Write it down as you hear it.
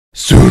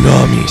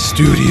Tsunami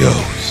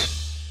Studios.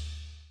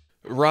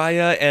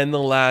 Raya and the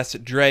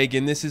Last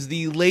Dragon. This is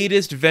the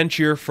latest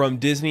venture from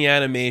Disney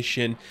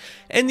Animation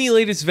and the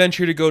latest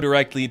venture to go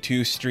directly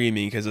to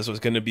streaming because this was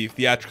going to be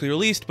theatrically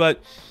released,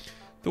 but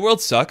the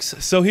world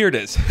sucks, so here it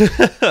is.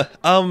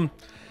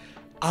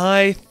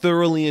 I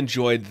thoroughly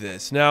enjoyed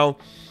this. Now,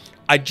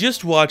 I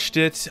just watched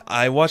it.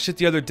 I watched it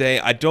the other day.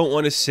 I don't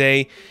want to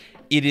say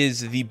it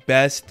is the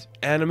best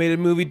animated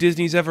movie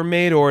Disney's ever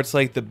made, or it's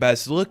like the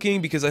best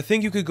looking, because I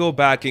think you could go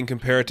back and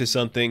compare it to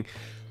something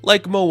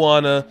like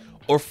Moana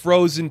or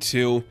Frozen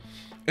 2,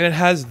 and it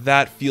has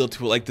that feel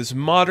to it, like this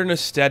modern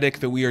aesthetic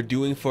that we are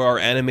doing for our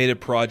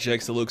animated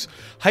projects that looks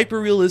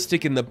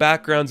hyper-realistic in the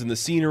backgrounds and the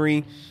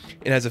scenery.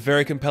 It has a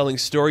very compelling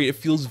story. It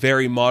feels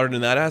very modern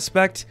in that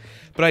aspect,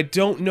 but I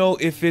don't know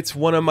if it's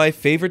one of my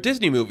favorite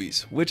Disney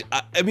movies, which,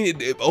 I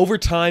mean, over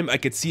time, I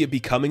could see it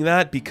becoming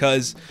that,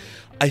 because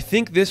I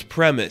think this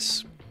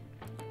premise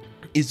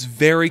is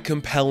very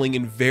compelling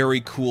and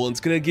very cool. And it's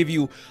going to give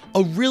you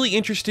a really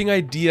interesting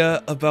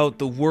idea about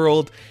the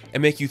world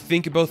and make you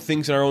think about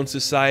things in our own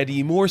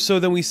society more so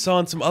than we saw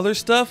in some other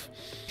stuff.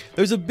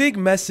 There's a big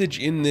message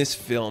in this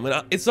film,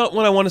 and it's not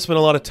one I want to spend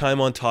a lot of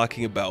time on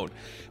talking about,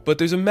 but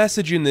there's a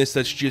message in this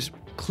that's just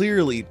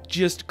clearly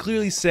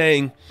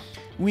saying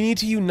we need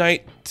to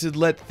unite to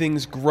let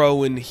things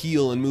grow and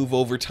heal and move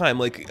over time.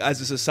 Like,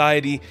 as a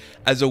society,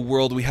 as a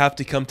world, we have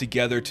to come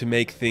together to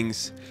make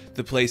things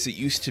the place it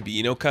used to be.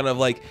 You know, kind of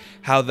like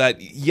how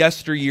that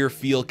yesteryear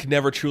feel can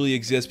never truly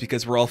exist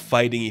because we're all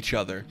fighting each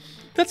other.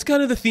 That's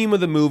kind of the theme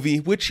of the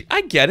movie, which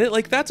I get it.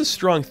 Like, that's a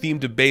strong theme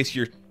to base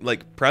your,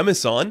 like,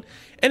 premise on.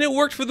 And it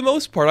worked for the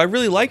most part. I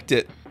really liked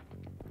it.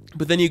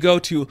 But then you go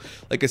to,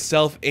 like, a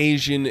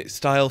South-Asian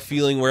style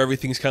feeling where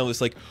everything's kind of this,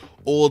 like,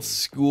 old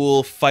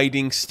school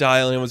fighting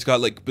style, and everyone's got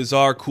like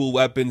bizarre cool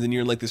weapons, and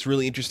you're in like this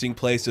really interesting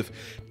place of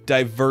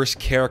diverse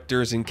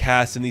characters and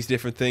casts and these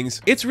different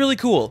things. It's really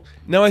cool.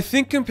 Now, I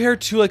think compared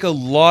to like a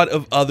lot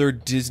of other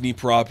Disney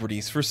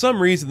properties, for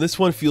some reason this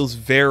one feels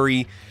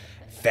very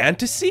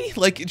fantasy.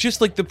 Like, just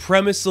like the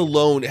premise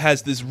alone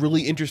has this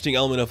really interesting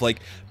element of like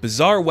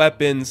bizarre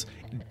weapons,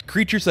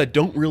 creatures that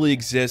don't really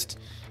exist,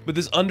 but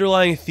this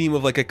underlying theme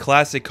of like a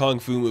classic Kung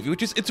Fu movie,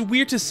 which is, it's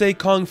weird to say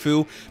Kung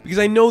Fu, because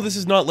I know this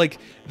is not like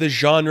the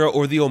genre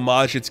or the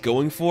homage it's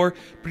going for,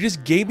 but it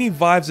just gave me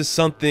vibes of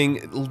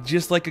something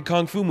just like a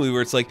Kung Fu movie,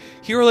 where it's like,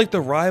 here are like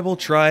the rival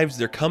tribes,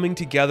 they're coming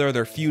together,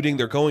 they're feuding,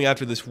 they're going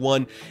after this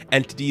one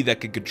entity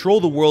that could control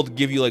the world,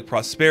 give you like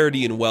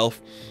prosperity and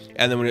wealth.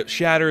 And then when it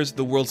shatters,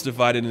 the world's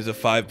divided into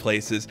 5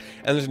 places,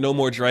 and there's no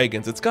more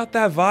dragons. It's got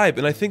that vibe,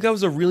 and I think that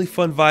was a really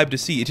fun vibe to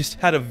see. It just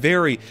had a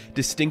very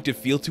distinctive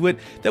feel to it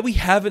that we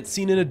haven't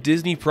seen in a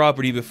Disney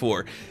property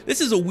before. This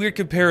is a weird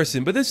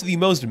comparison, but this is the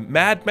most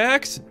Mad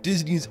Max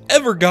Disney's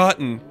ever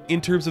gotten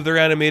in terms of their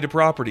animated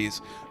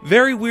properties.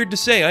 Very weird to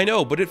say, I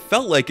know, but it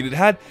felt like it. It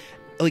had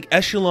like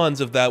echelons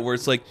of that, where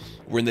it's like,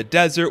 we're in the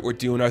desert, we're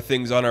doing our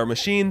things on our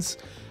machines.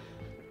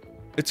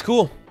 It's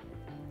cool.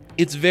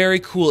 It's very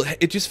cool.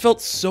 It just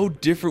felt so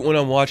different when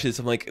I'm watching this.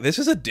 I'm like, this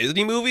is a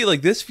Disney movie?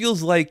 Like, this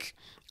feels like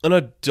an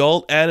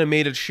adult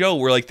animated show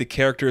where like the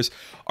characters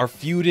are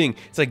feuding.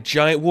 It's like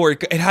giant war.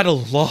 It had a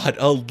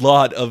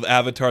lot of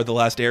Avatar: The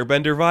Last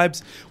Airbender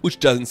vibes, which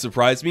doesn't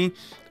surprise me.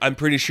 I'm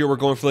pretty sure we're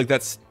going for like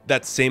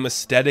that same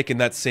aesthetic and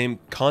that same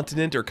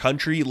continent or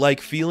country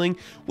like feeling,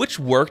 which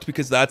worked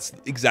because that's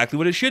exactly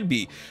what it should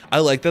be. I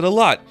like that a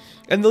lot.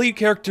 And the lead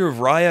character of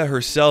Raya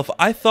herself,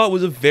 I thought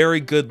was a very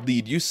good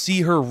lead. You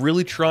see her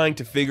really trying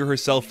to figure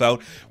herself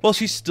out while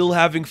she's still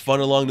having fun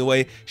along the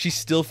way. She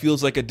still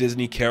feels like a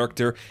Disney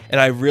character,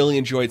 and I really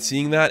enjoyed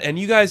seeing that. And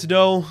you guys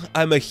know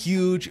I'm a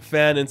huge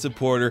fan and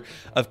supporter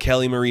of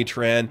Kelly Marie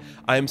Tran.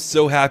 I'm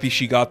so happy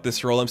she got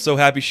this role. I'm so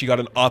happy she got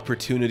an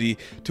opportunity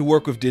to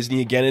work with Disney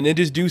again and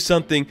just do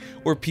something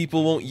where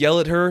people won't yell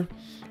at her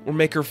or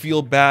make her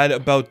feel bad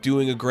about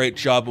doing a great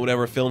job in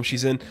whatever film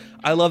she's in.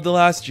 I love The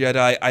Last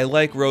Jedi. I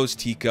like Rose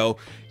Tico.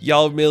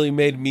 Y'all really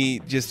made me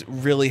just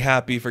really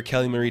happy for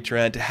Kelly Marie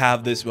Tran to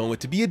have this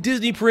moment, to be a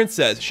Disney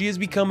princess. She has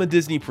become a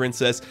Disney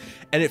princess,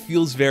 and it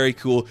feels very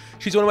cool.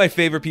 She's one of my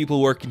favorite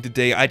people working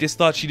today. I just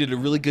thought she did a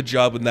really good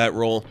job in that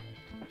role.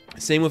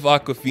 Same with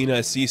Awkwafina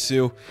as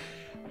Sisu.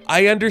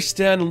 I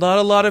understand not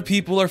a lot of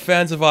people are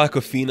fans of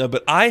Awkwafina,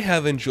 but I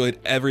have enjoyed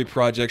every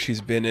project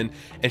she's been in,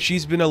 and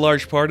she's been a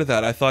large part of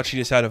that. I thought she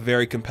just had a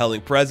very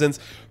compelling presence.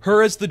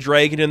 Her as the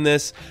dragon in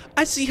this,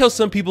 I see how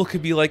some people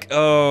could be like,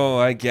 oh,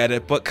 I get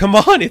it, but come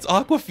on, it's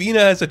Awkwafina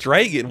as a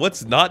dragon.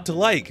 What's not to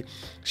like?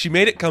 She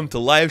made it come to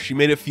life. She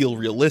made it feel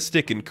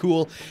realistic and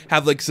cool,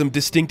 have like some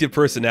distinctive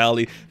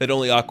personality that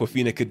only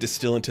Awkwafina could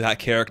distill into that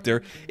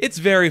character. It's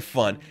very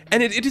fun,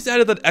 and it just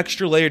added that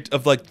extra layer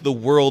of like the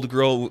world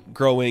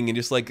growing and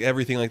just like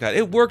everything like that.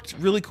 It worked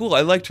really cool.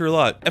 I liked her a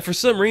lot, and for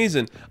some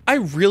reason I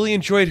really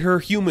enjoyed her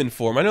human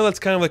form. I know that's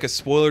kind of like a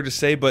spoiler to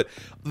say, but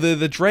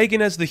the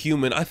dragon as the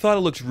human, I thought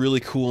it looked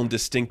really cool and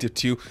distinctive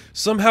too.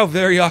 Somehow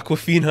very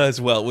Awkwafina as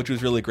well, which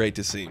was really great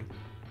to see.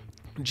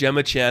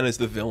 Gemma Chan as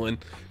the villain,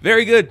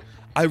 very good.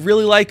 I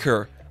really like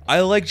her.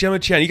 I like Gemma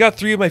Chan. You got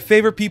 3 of my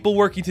favorite people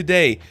working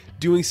today.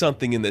 doing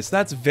something in this.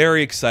 That's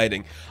very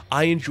exciting.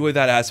 I enjoy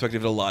that aspect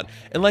of it a lot.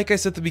 And like I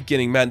said at the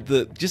beginning, man,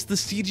 just the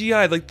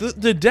CGI, like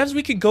the devs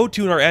we could go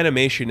to in our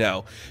animation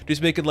now,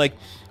 just making like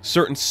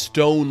certain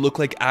stone look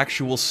like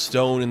actual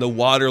stone, and the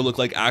water look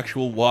like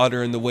actual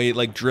water, and the way it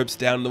like drips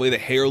down, and the way the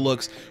hair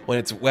looks when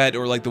it's wet,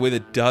 or like the way the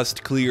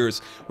dust clears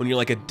when you're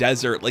like a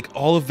desert, like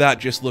all of that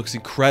just looks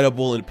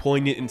incredible and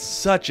poignant and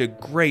such a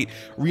great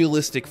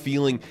realistic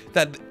feeling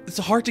that it's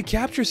hard to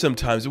capture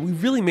sometimes, but we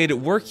really made it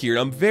work here.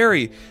 I'm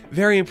very,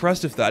 very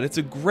impressed with that. It's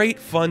a great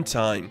fun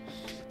time.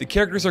 The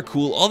characters are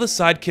cool. All the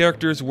side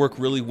characters work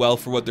really well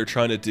for what they're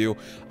trying to do.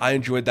 I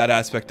enjoyed that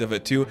aspect of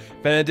it too.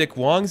 Benedict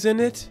Wong's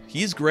in it.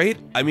 He's great.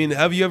 I mean,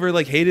 have you ever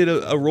like hated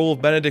a role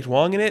of Benedict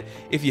Wong in it?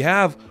 If you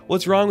have,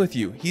 what's wrong with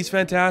you? He's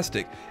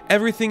fantastic.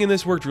 Everything in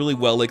this worked really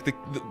well. Like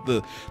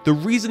the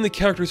reason the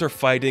characters are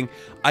fighting,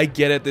 I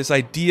get it. This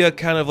idea,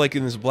 kind of like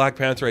in this Black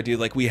Panther idea,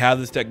 like we have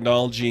this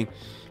technology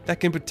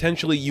that can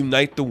potentially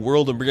unite the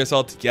world and bring us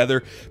all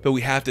together, but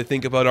we have to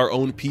think about our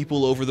own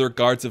people over the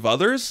regards of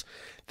others.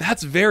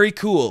 That's very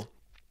cool.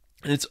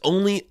 And it's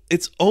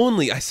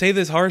only, I say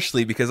this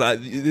harshly because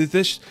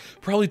this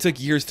probably took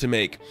years to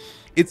make.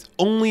 It's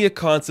only a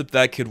concept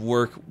that could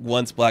work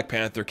once Black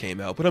Panther came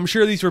out, but I'm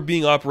sure these were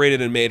being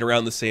operated and made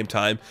around the same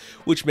time,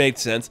 which made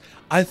sense.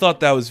 I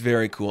thought that was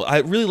very cool. I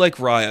really like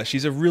Raya.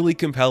 She's a really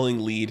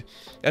compelling lead,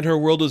 and her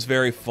world was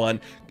very fun.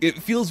 It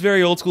feels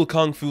very old school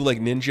Kung Fu, like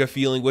ninja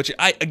feeling, which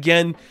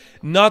again,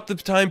 not the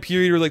time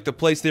period or like the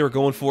place they were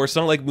going for. It's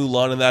not like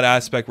Mulan in that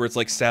aspect where it's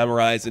like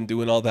samurais and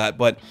doing all that,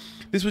 but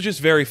this was just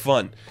very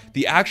fun.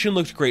 The action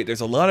looked great.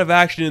 There's a lot of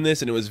action in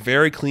this, and it was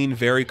very clean,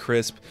 very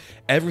crisp.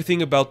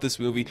 Everything about this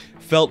movie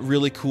felt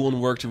really cool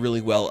and worked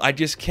really well. I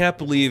just can't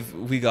believe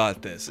we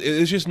got this.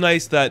 It's just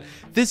nice that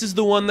this is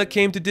the one that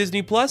came to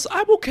Disney Plus.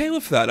 I'm okay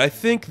with that. I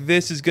think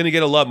this is going to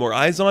get a lot more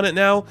eyes on it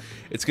now.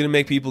 It's going to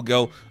make people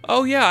go,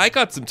 oh yeah, I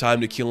got some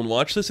time to kill and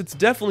watch this. It's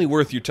definitely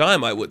worth your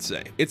time, I would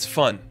say. It's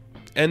fun.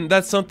 And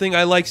that's something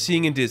I like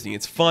seeing in Disney.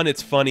 It's fun,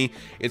 it's funny,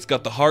 it's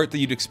got the heart that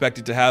you'd expect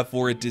it to have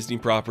for a Disney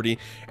property,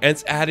 and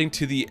it's adding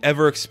to the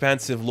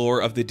ever-expansive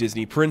lore of the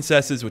Disney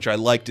princesses, which I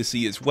like to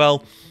see as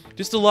well.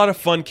 Just a lot of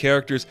fun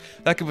characters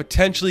that could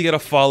potentially get a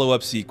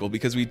follow-up sequel,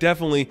 because we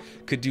definitely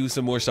could do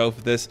some more stuff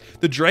with this.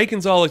 The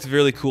dragons all looked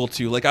really cool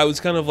too. Like, I was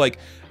kind of like,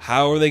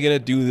 how are they going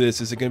to do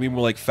this? Is it going to be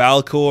more like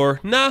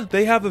Falcor? Nah,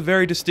 they have a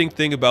very distinct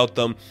thing about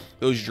them,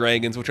 those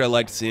dragons, which I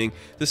liked seeing.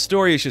 The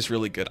story is just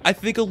really good. I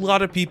think a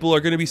lot of people are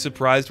going to be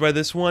surprised by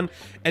this one,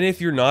 and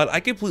if you're not, I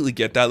completely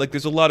get that. Like,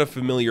 there's a lot of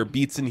familiar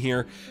beats in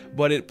here,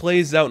 but it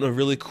plays out in a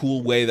really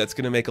cool way that's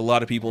going to make a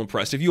lot of people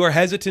impressed. If you are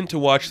hesitant to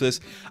watch this,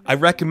 I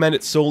recommend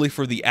it solely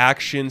for the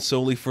action,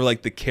 solely for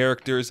like the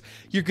characters.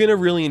 You're going to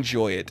really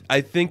enjoy it.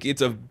 I think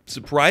it's a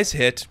surprise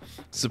hit,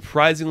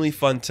 surprisingly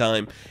fun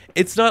time.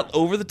 It's not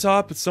over the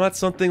top. It's not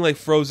something like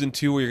Frozen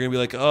 2 where you're gonna be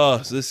like,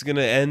 oh, so this is gonna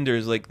end, or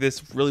is like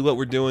this really what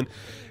we're doing?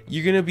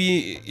 You're gonna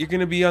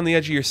be on the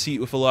edge of your seat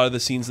with a lot of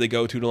the scenes they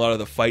go to and a lot of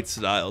the fight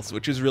styles,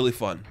 which is really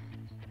fun.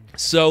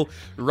 So,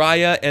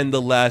 Raya and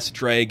the Last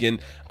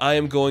Dragon, I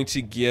am going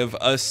to give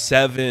a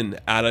 7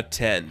 out of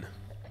 10.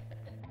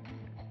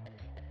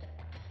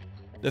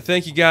 Now,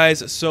 thank you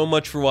guys so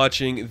much for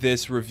watching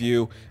this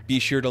review. Be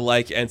sure to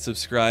like and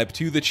subscribe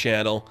to the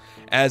channel.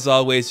 As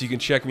always, you can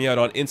check me out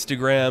on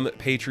Instagram,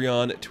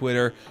 Patreon,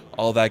 Twitter,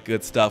 all that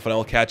good stuff, and I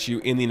will catch you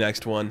in the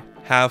next one.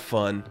 Have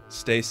fun,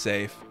 stay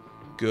safe,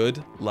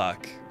 good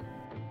luck.